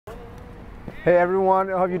Hey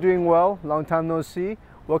everyone, I hope you're doing well. Long time no see.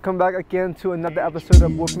 Welcome back again to another episode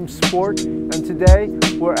of Buapim Sport. And today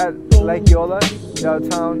we're at Lake Yola,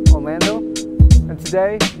 downtown Orlando. And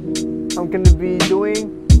today I'm going to be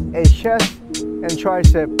doing a chest and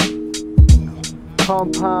tricep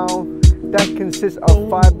compound that consists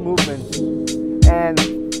of 5 movements. And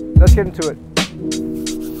let's get into it.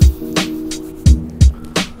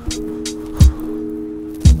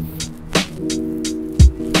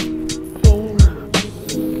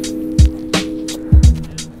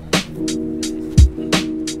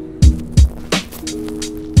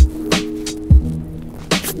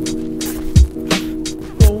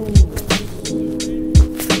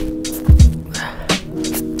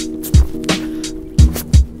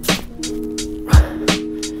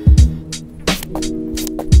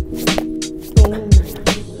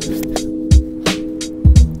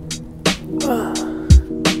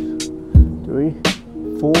 3,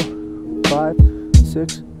 4, 5,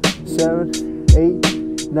 6, 7,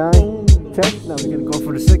 8, 9, 10. Now we're gonna go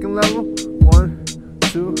for the second level. 1,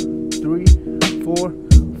 2, 3, 4,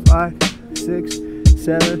 5, 6,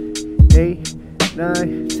 7, 8,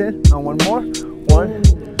 9, 10. Now one more. 1,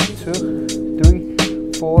 2, 3,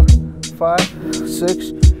 4, 5,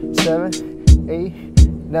 6, 7, 8,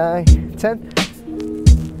 9, 10.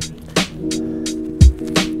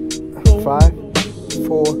 5,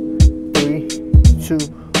 4, 3, 2,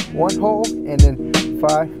 1, hold, and then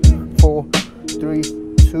 5, 4, 3,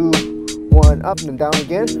 2, 1, up and down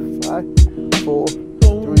again. 5, 4,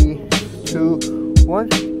 3, 2, 1,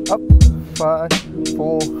 up. 5,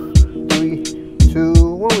 4, 3, 2,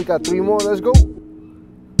 1. We got 3 more. Let's go.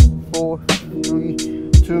 4, 3,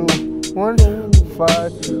 2, 1.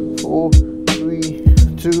 5, 4, 3,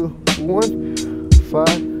 2, 1. 5,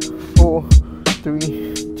 4,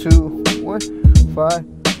 3, 2, 1. 5,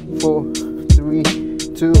 4, 3,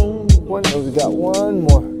 2, 1. And we got one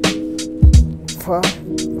more. 5,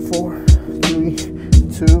 4, 3,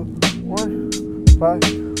 2, 1. 5,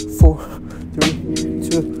 4, 3,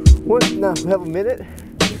 2, 1. Now we have a minute.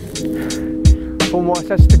 4 more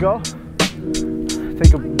sets to go.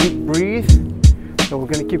 Take a deep breathe. So we're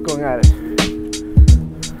gonna keep going at it.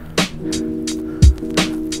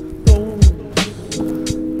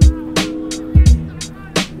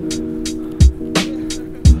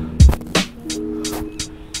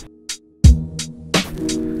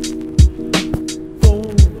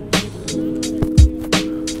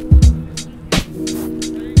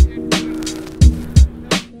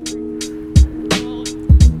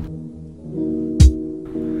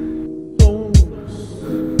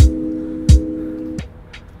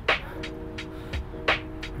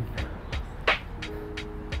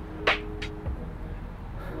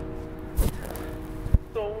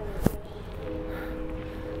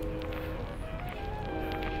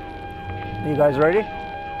 You guys ready?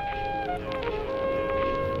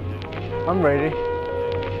 I'm ready.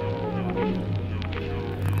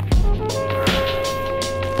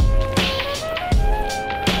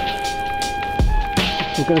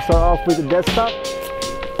 We're gonna start off with the dead stop.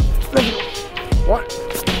 Let's go. 1,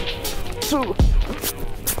 2,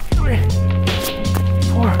 3,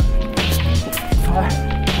 4, 5,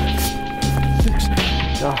 6.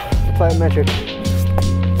 Now, plyometric.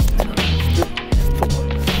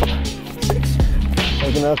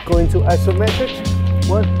 We're gonna go into isometric.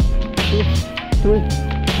 1, 2, 3,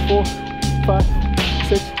 4, 5,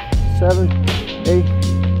 6, 7, 8,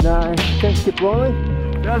 9, 10. Keep rolling.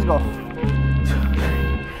 Let's go.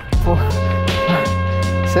 4, 5,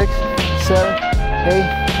 6, 7, 8,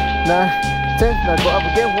 9, 10. Now go up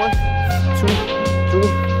again. 1, 2, 3,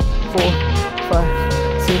 4, 5,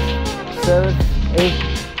 6, 7, 8,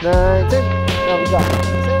 9, 10. Now we got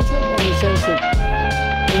eccentric and eccentric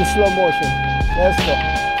in slow motion. Let's go.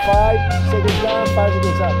 5 seconds down, 5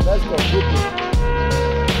 seconds up. Let's go. Quickly.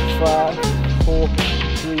 5, 4,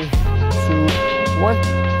 3, 2, 1.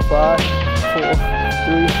 5, 4,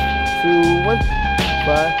 3, 2, 1.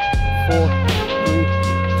 5, 4, 3,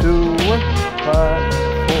 2, 1. 5,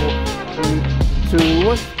 4, 3, 2,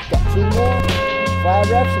 1. Got 2 more. 5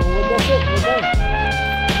 reps and that's it. We're done.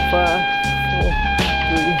 5, 4,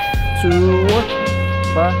 3, 2, 1.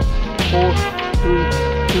 5, 4, 3,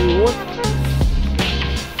 2, 1.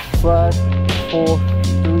 5, 4,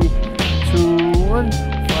 3, 2, 1.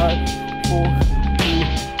 5, 4, 3,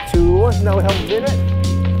 2, 1. Now we have a minute.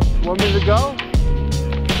 1 minute to go.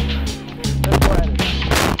 Let's go at it.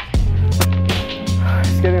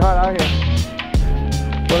 It's getting hot out here.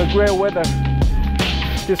 What a great weather.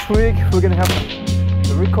 This week we're gonna have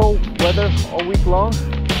very cold weather all week long.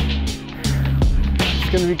 It's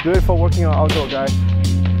gonna be good for working out outdoor, guys.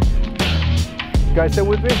 You guys stay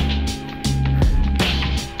with me?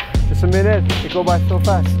 Just a minute, it go by so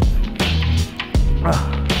fast.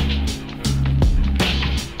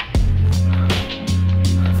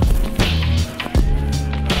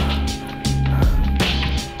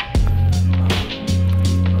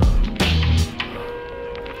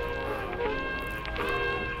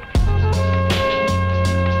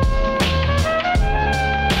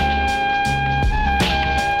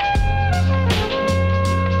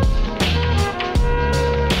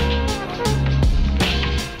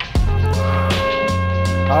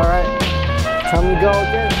 All right, time to go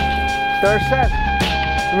again. Third set.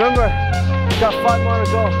 Remember, got 5 more to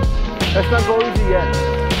go. Let's not go easy yet.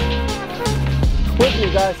 With me,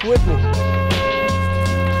 guys, with me.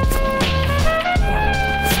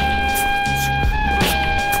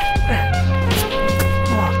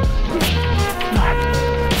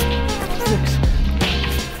 6.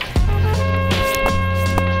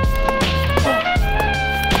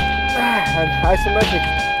 And isometric.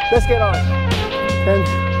 Let's get on. 10,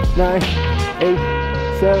 9, 8,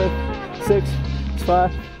 7, 6,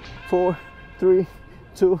 5, 4, 3,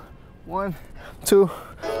 2, 1, 2,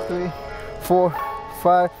 3, 4,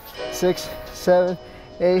 5, 6, 7,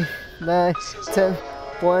 8, 9, 10,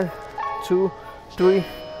 1, 2, 3,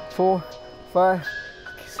 4, 5,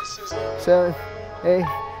 7, 8,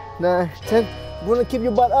 9, 10. You want to keep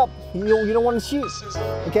your butt up. You don't want to cheat,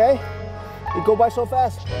 okay? You go by so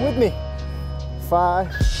fast. With me.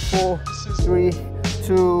 5, 4, 3,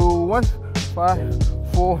 2, 1.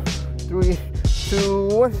 5, 4, 3, 2,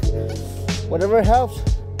 1. Whatever helps.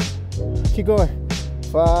 Keep going.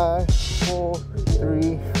 5, 4,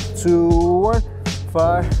 3, 2, 1.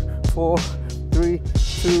 5, 4, 3,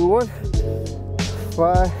 2, 1.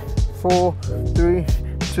 5, 4, 3,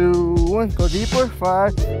 2, 1. Go deeper.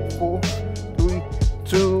 5, 4, 3,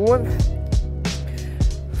 2, 1.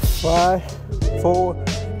 5, 4,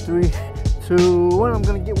 3, 2, 1. I'm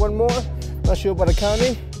gonna get one more. Not sure about the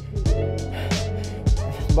counting,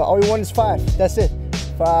 but all you want is 5. That's it.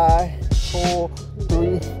 5, 4,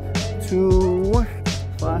 3, 2, 1.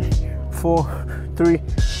 5, 4, 3,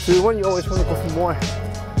 2, 1. You always want to go for more.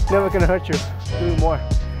 Never gonna hurt you. Do more.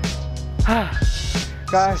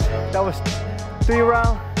 Guys, that was 3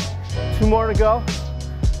 rounds. 2 more to go.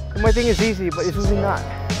 You might think it's easy, but it's really not.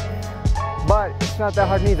 But it's not that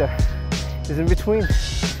hard neither. It's in between.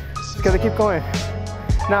 Just gotta keep going.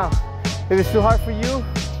 Now, if it's too hard for you,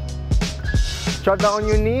 drop down on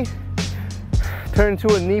your knee, turn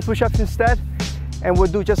into a knee push-ups instead, and we'll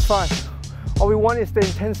do just fine. All we want is the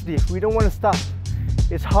intensity. We don't want to stop.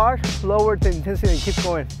 It's hard, lower the intensity and keep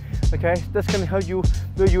going, okay? That's gonna help you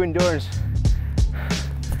build your endurance.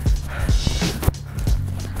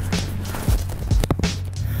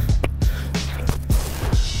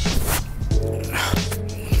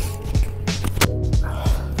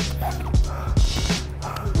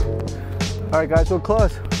 All right, guys, we're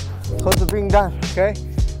close. Close to being done, okay?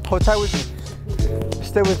 Hold tight with me.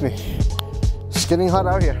 Stay with me. It's getting hot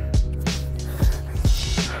out here.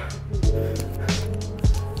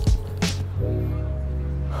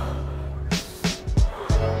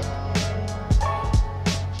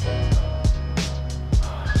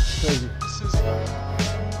 Crazy.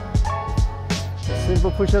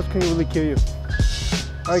 Simple push-ups can really kill you.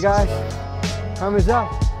 All right, guys, time is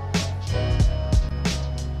up.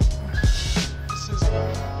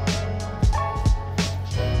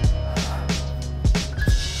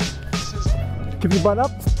 Keep your butt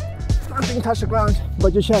up. Nothing touch the ground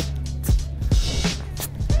but your chest.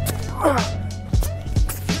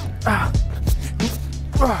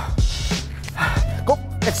 Go,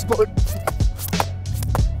 explode.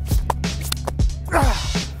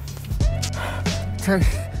 10,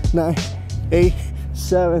 9, 8,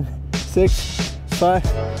 7, 6, 5,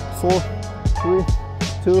 4, 3,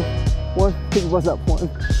 2, 1. Keep your butt up. 1.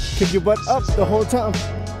 Keep your butt up the whole time.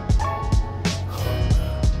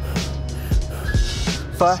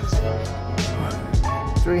 5,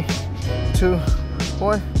 3, 2,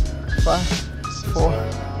 1. 5, 4,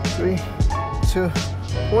 3, 2,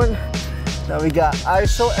 1. Now we got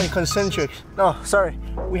iso and concentric. No, sorry.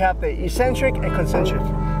 We have the eccentric and concentric.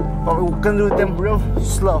 But we're gonna do them real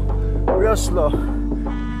slow. Real slow.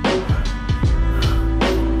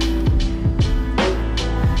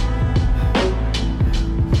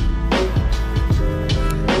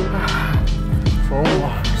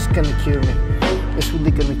 Oh, it's gonna kill me. It's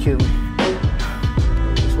really gonna kill me.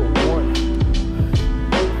 That's what we want.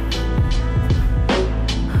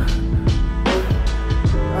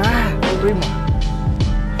 Three more.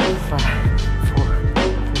 5, 4,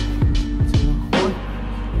 3, 2, 1.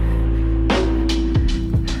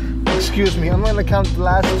 Excuse me, I'm gonna count the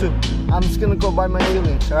last 2. I'm just gonna go by my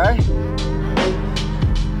feelings, alright?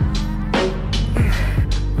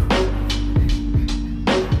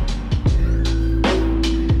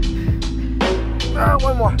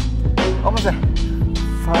 commencez.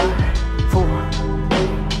 5, 4,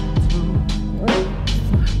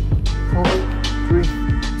 3,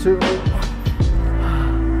 2.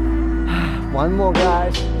 One more,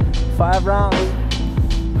 guys. 5 rounds.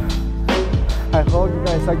 I hope you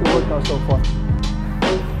guys like the workout so far.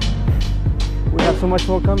 We have so much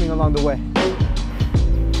more coming along the way.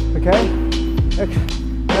 Okay?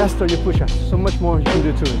 Master your push-ups. So much more you can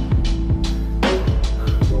do to it.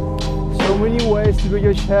 So many ways to build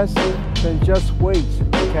your chest than just weights.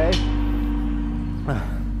 Okay?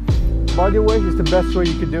 Body weight is the best way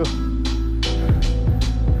you could do.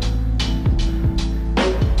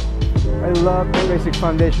 I love the basic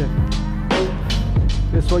foundation.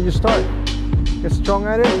 This is where you start. Get strong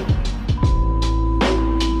at it.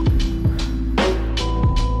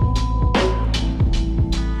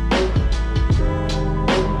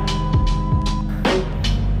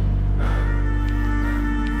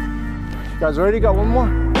 You guys ready? Got one more.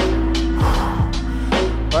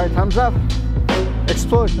 All right, time's up.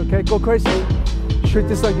 Explode, okay? Go crazy. Treat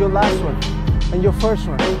this like your last one and your first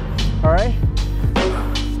one. All right?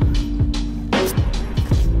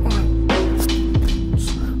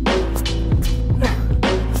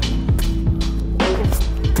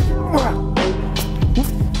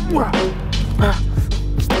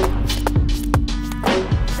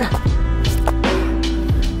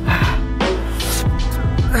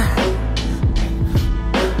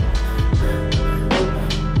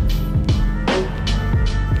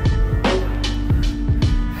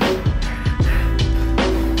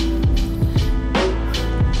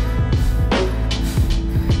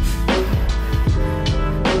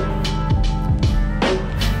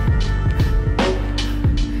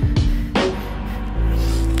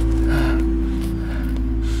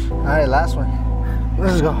 All right, last one.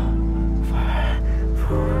 Let's go. 5,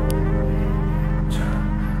 4, 2,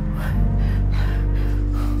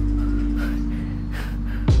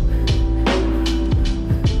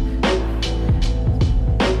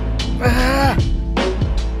 1.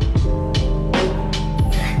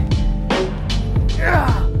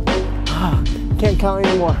 Can't count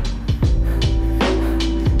anymore.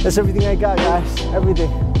 That's everything I got, guys. Everything.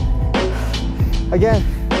 Again,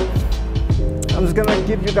 I'm just gonna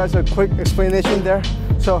give you guys a quick explanation there.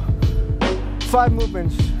 So 5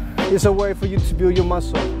 movements is a way for you to build your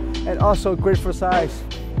muscle, and also great for size,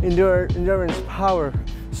 endurance, power,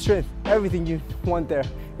 strength, everything you want there,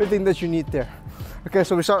 everything that you need there. Okay,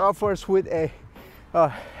 so we start off first with a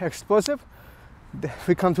explosive.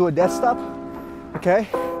 We come to a dead stop. Okay.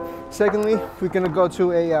 Secondly, we're gonna go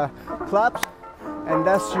to a claps, and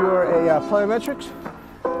that's your plyometrics.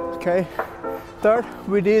 Okay. Third,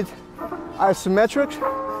 we did isometrics,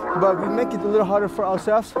 but we make it a little harder for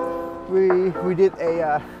ourselves. We did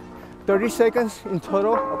a 30 seconds in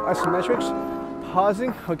total of isometrics,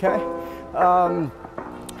 pausing, okay? And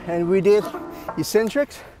we did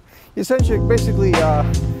eccentrics. Eccentric basically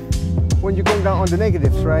when you're going down on the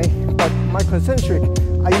negatives, right? But my concentric,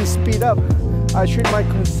 I use speed up. I treat my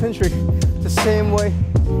concentric the same way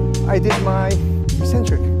I did my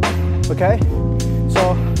eccentric, okay?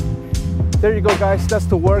 So there you go, guys. That's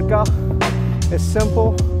the workout. It's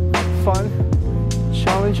simple, fun,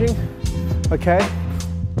 challenging, okay?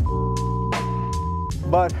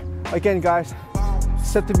 But again, guys,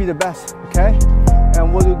 set to be the best, okay?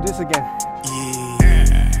 And we'll do this again.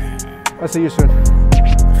 I'll see you soon.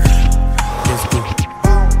 Let's go.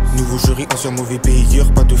 Nouveau jury, ancien mauvais payeur.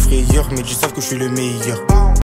 Pas de frayeur, mais ils savent que je suis le meilleur.